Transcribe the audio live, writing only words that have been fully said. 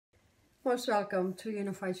Most welcome to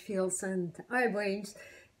Unified Fields and iBrains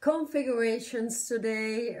configurations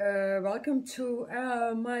today. Welcome to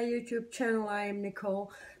my YouTube channel. I am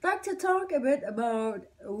Nicole. I'd like to talk a bit about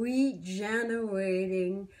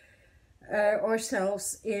regenerating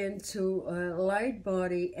ourselves into a light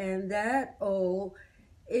body, and that all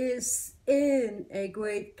is in a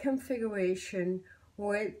great configuration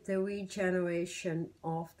with the regeneration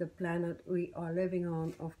of the planet we are living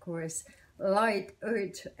on, of course, light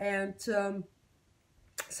Earth. And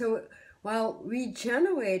so while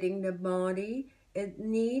regenerating the body, it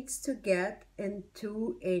needs to get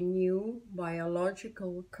into a new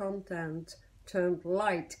biological content termed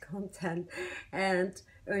light content, and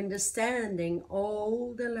understanding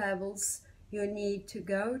all the levels you need to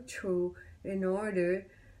go through in order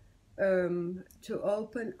to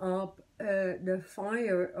open up the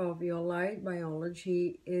fire of your light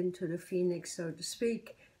biology into the phoenix, so to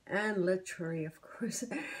speak, and literally, of course.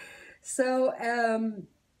 So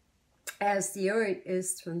as the Earth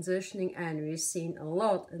is transitioning, and we've seen a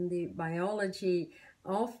lot in the biology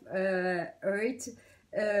of Earth,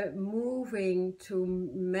 moving to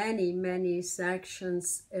many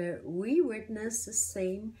sections, we witness the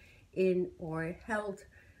same in our health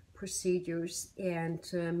procedures, and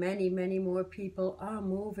many more people are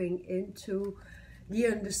moving into the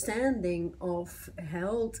understanding of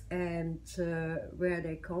health and where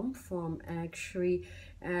they come from, actually,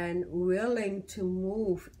 and willing to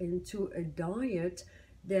move into a diet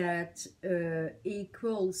that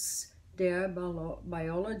equals their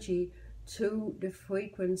biology to the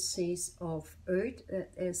frequencies of Earth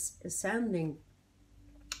that is ascending.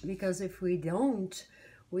 Because if we don't,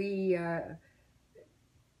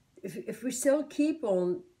 if we still keep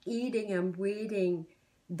on eating and breathing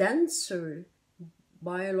denser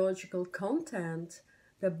biological content,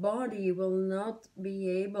 the body will not be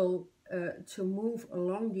able to move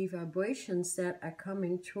along the vibrations that are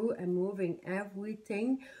coming through and moving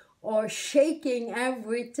everything or shaking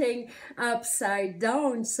everything upside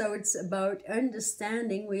down. So it's about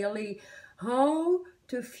understanding really how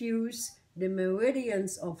to fuse the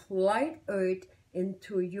meridians of light Earth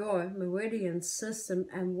into your meridian system,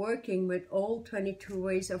 and working with all 22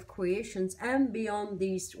 ways of creations and beyond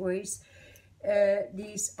these ways.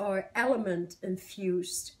 These are element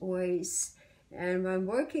infused ways, and when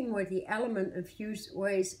working with the element infused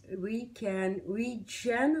ways, we can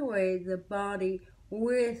regenerate the body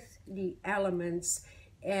with the elements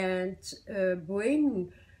and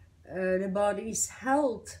bring the body's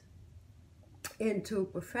health into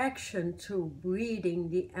perfection through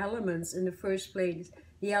breathing the elements in the first place,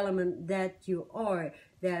 the element that you are,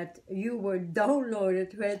 that you were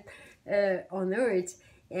downloaded with on Earth,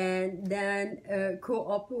 and then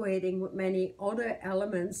cooperating with many other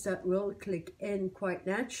elements that will click in quite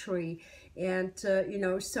naturally. And you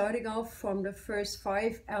know, starting off from the first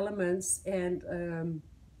 5 elements, and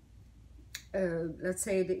let's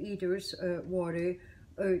say the ethers, water,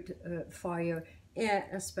 earth, fire, and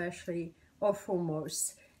especially or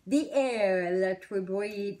foremost the air that we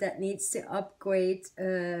breathe, that needs to upgrade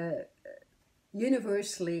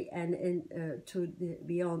universally and to the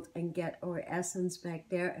beyond, and get our essence back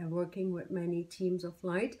there, and working with many teams of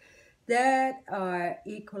light that are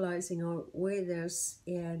equalizing our weathers,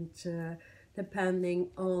 and depending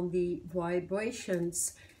on the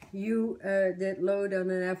vibrations you that load on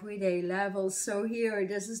an everyday level. So here,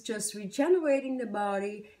 this is just regenerating the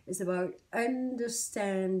body. It's about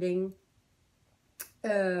understanding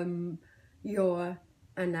your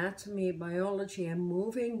anatomy, biology, and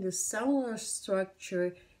moving the cellular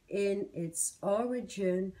structure in its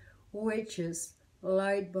origin, which is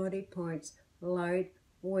light body parts, light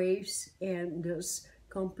waves, and thus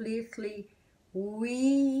completely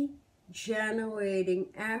regenerating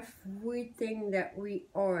everything that we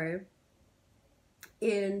are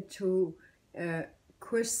into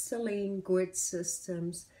crystalline grid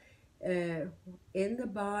systems in the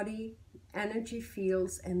body, energy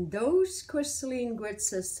fields, and those crystalline grid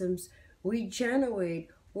systems regenerate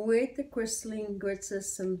with the crystalline grid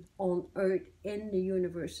system on Earth, in the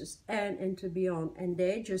universes, and into beyond, and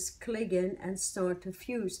they just click in and start to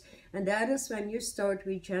fuse. And that is when you start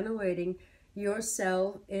regenerating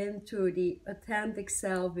yourself into the authentic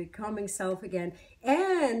self, becoming self again,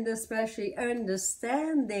 and especially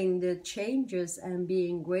understanding the changes and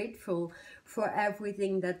being grateful for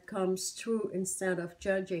everything that comes through, instead of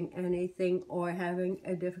judging anything or having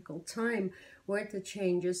a difficult time with the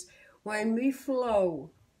changes. When we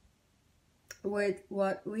flow with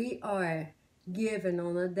what we are given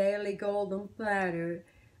on a daily golden platter,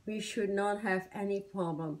 we should not have any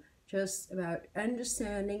problem just about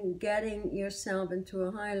understanding, getting yourself into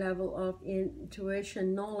a high level of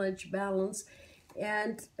intuition, knowledge, balance,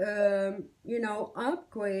 and you know,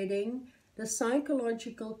 upgrading the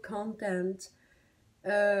psychological content,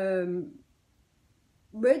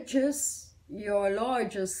 which is your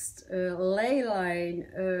largest ley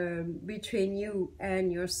line between you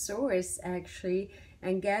and your source, actually,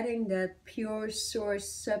 and getting that pure source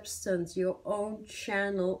substance, your own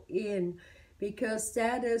channel in, because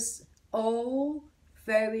that is all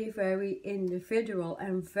very, very individual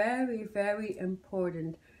and very, very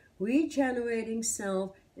important. Regenerating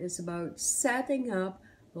self is about setting up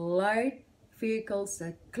light vehicles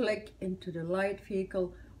that click into the light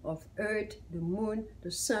vehicle of Earth, the Moon,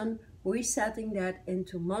 the Sun, resetting that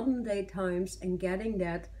into modern day times and getting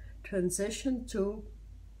that transition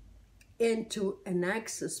into an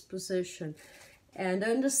axis position. And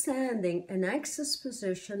understanding an axis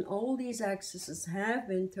position, all these axes have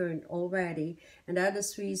been turned already, and that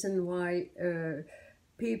is the reason why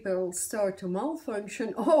people start to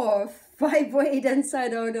malfunction or vibrate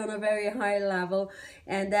inside out on a very high level,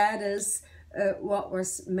 and that is what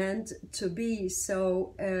was meant to be.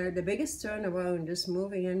 So the biggest turnaround is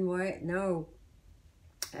moving in right now,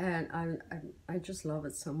 and I just love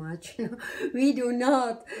it so much. You know, we do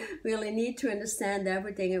not really need to understand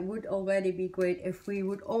everything. It would already be great if we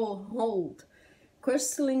would all hold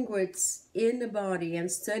crystalline grids in the body and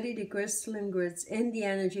study the crystalline grids in the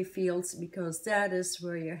energy fields, because that is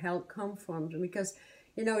where your help comes from. Because,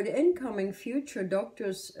 you know, the incoming future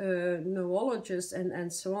doctors, neurologists,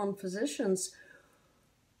 and so on, physicians,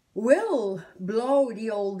 will blow the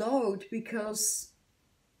old out, because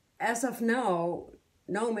as of now,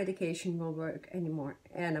 no medication will work anymore.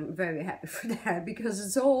 And I'm very happy for that, because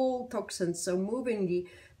it's all toxins. So moving the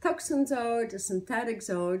toxins out, the synthetics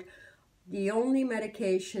out, the only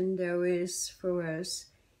medication there is for us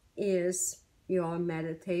is your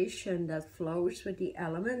meditation that flows with the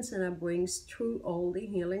elements and that brings through all the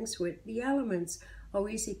healings with the elements. How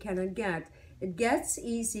easy can it get? It gets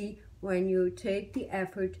easy when you take the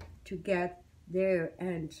effort to get there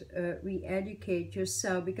and re-educate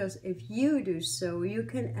yourself, because if you do so, you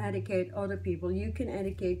can educate other people, you can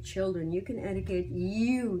educate children, you can educate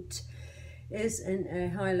youth is in a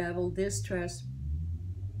high level distress,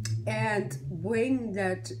 and bring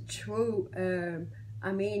that through,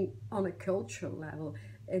 I mean, on a cultural level,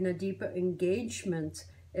 in a deeper engagement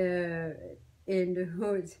in the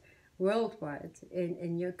hood, worldwide,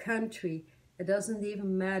 in your country. It doesn't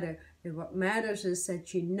even matter. What matters is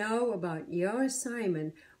that you know about your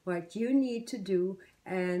assignment, what you need to do,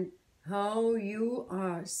 and how you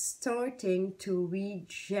are starting to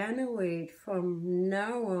regenerate from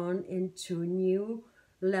now on into new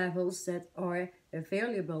levels that are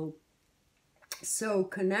available. So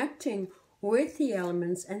connecting with the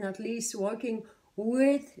elements, and at least working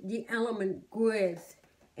with the element grid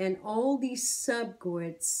and all these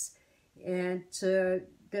subgrids, and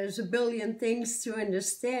there's a billion things to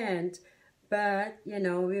understand, but you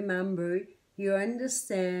know, remember, you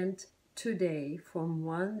understand today, from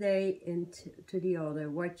one day into the other.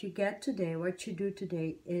 What you get today, what you do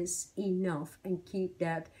today is enough, and keep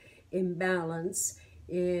that in balance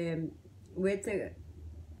with the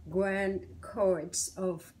grand chords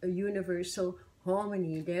of a universal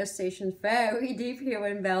harmony. They're stationed very deep here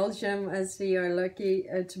in Belgium, as we are lucky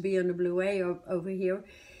to be on the Blue Way over here.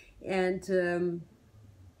 And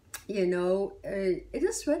you know, it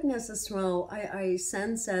is witnessed as well. I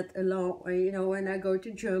sense that a lot, you know, when I go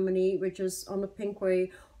to Germany, which is on the Pink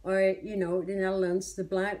Way, or, you know, the Netherlands, the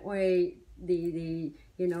Black Way, the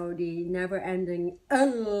you know, the never-ending,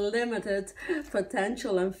 unlimited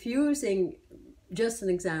potential and fusing. Just an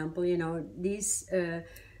example, you know, these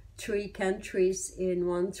three countries in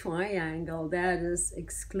one triangle, that is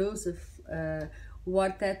exclusive.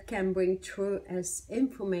 What that can bring through as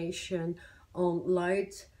information on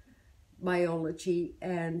light biology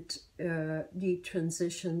and the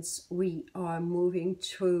transitions we are moving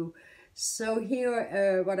through. So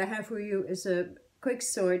here, what I have for you is a quick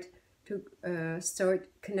start to start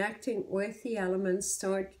connecting with the elements,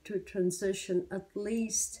 start to transition at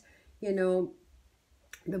least, you know,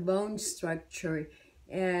 the bone structure,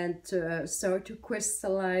 and start to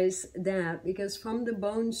crystallize that, because from the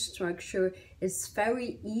bone structure it's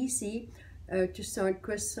very easy to start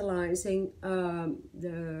crystallizing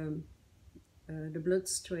the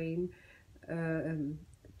bloodstream,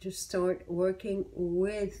 to start working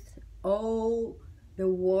with all the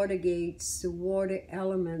water gates, the water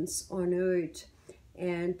elements on Earth.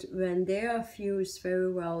 And when they are fused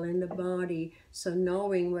very well in the body, so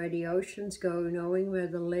knowing where the oceans go, knowing where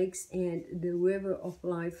the lakes and the river of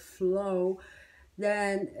life flow,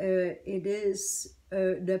 then it is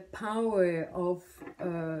the power of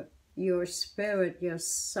your spirit, your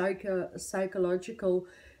psychological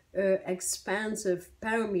expansive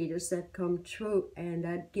parameters that come through and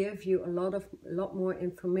that give you a lot more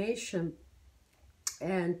information.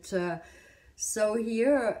 And so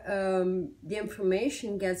here the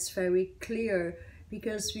information gets very clear,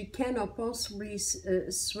 because we cannot possibly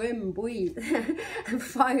swim, breathe, and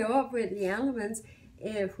fire up with the elements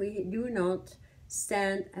if we do not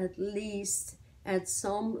stand at least at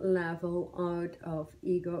some level out of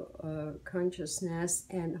ego consciousness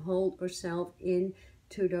and hold ourselves in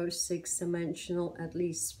to those 6-dimensional at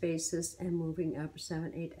least spaces, and moving up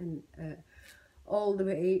 7, 8, and all the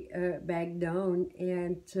way back down.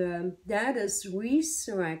 And that is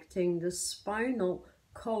resurrecting the spinal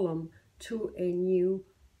column to a new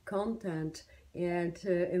content, and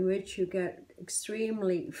in which you get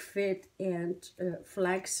extremely fit and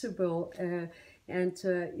flexible, and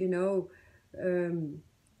you know,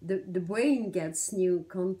 the brain gets new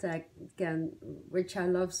contact again, which I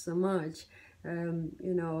love so much.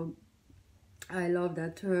 You know, I love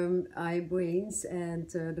that term, I-brains, and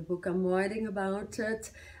the book I'm writing about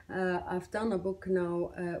it. I've done a book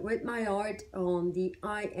now with my art on the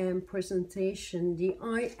I Am presentation, the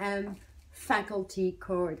I Am faculty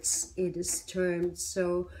cards, it is termed.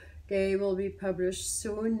 So they will be published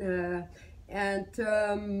soon, and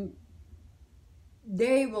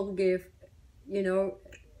they will give, you know,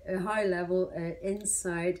 a high-level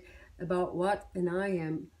insight about what an I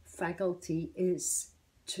Am faculty is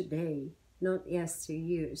today, not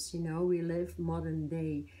yesteryears. You know, we live modern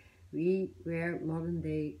day, we wear modern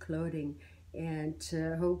day clothing, and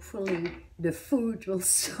hopefully the food will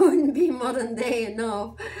soon be modern day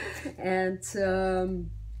enough. And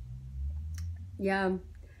yeah,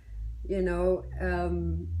 you know,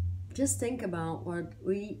 just think about what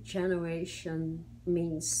regeneration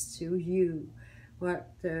means to you,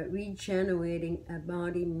 what regenerating a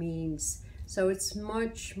body means. So it's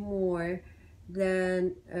much more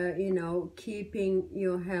than, you know, keeping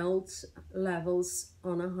your health levels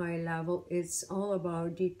on a high level. It's all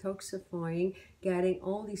about detoxifying, getting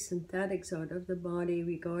all these synthetics out of the body,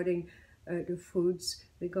 regarding the foods,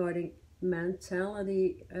 regarding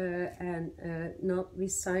mentality, and not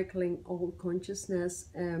recycling all consciousness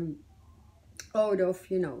out of,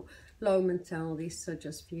 you know, low mentalities such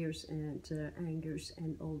as fears and angers,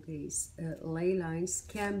 and all these ley lines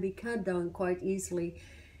can be cut down quite easily.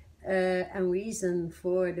 And reason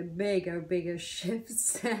for the bigger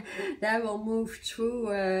shifts that will move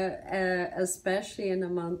through, especially in the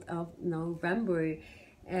month of November,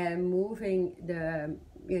 and moving the,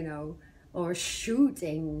 you know, or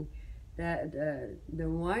shooting the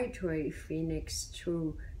white ray phoenix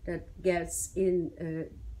through, that gets in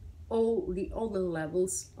all the other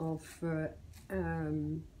levels of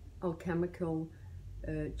alchemical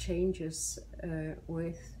changes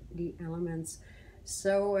with the elements.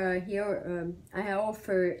 So here I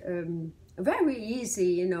offer a very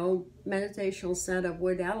easy, you know, meditational setup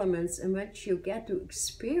with elements in which you get to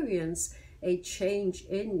experience a change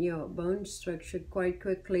in your bone structure quite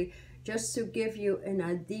quickly, just to give you an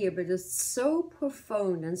idea. But it's so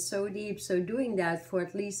profound and so deep. So doing that for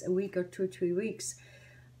at least a week or 2-3 weeks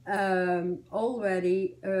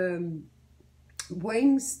already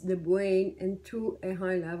brings the brain into a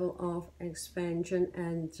high level of expansion,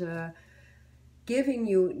 and giving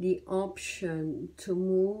you the option to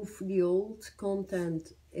move the old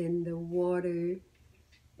content in the water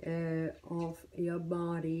of your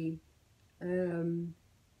body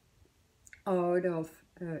out of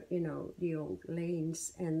you know, the old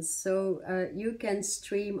lanes. And so you can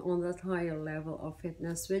stream on that higher level of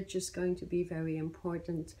fitness, which is going to be very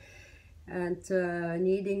important, and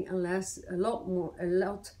needing a lot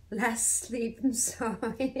less sleep. I'm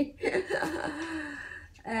sorry.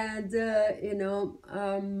 And you know,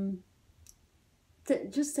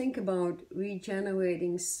 just think about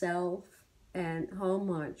regenerating self and how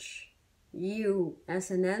much you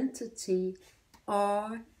as an entity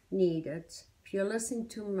are needed. If you're listening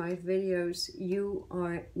to my videos, you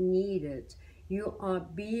are needed. You are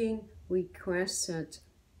being requested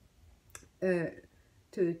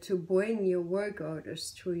to bring your work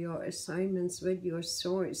orders to your assignments with your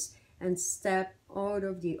source, and step out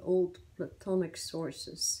of the old platonic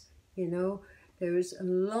sources. You know, there is a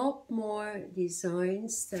lot more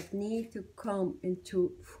designs that need to come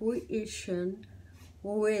into fruition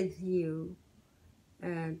with you,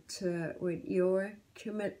 and with your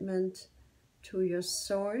commitment to your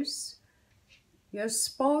source, your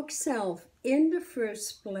spark self in the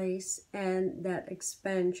first place, and that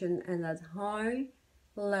expansion and that high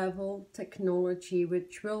level technology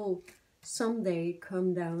which will someday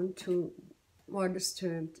come down to what is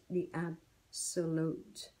termed the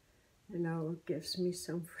absolute. And now it gives me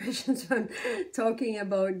some frictions when talking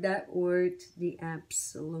about that word, the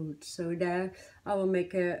absolute. So there, I will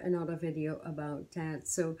make another video about that.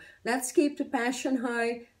 So let's keep the passion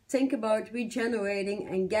high. Think about regenerating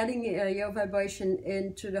and getting your vibration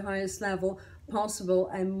into the highest level possible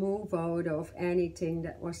and move out of anything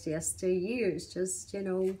that was yesteryears. Just, you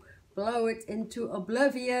know, blow it into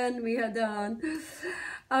oblivion. We are done.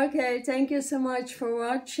 Okay, thank you so much for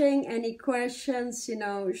watching. Any questions, you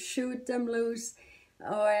know, shoot them loose.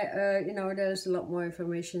 Or, you know, there's a lot more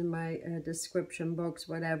information in my description box,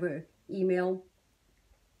 whatever. Email,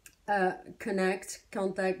 contact,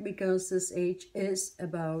 because this age is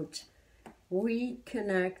about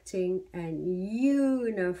reconnecting and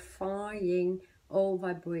unifying all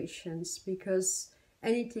vibrations, because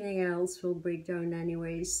anything else will break down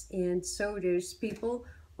anyways. And so there's people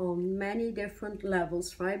on many different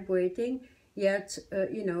levels vibrating, yet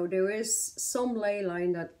you know, there is some ley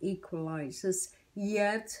line that equalizes,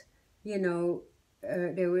 yet you know,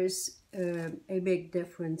 there is a big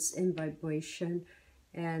difference in vibration,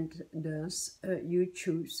 and thus you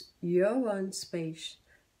choose your own space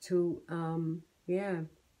to yeah,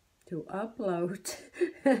 to upload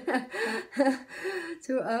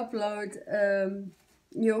to upload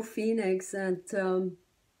your phoenix and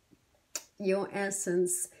your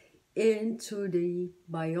essence into the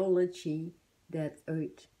biology that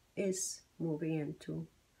Earth is moving into.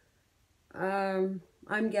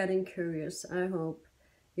 I'm getting curious. I hope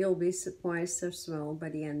you'll be surprised as well by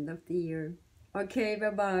the end of the year. Okay,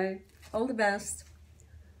 bye-bye. All the best.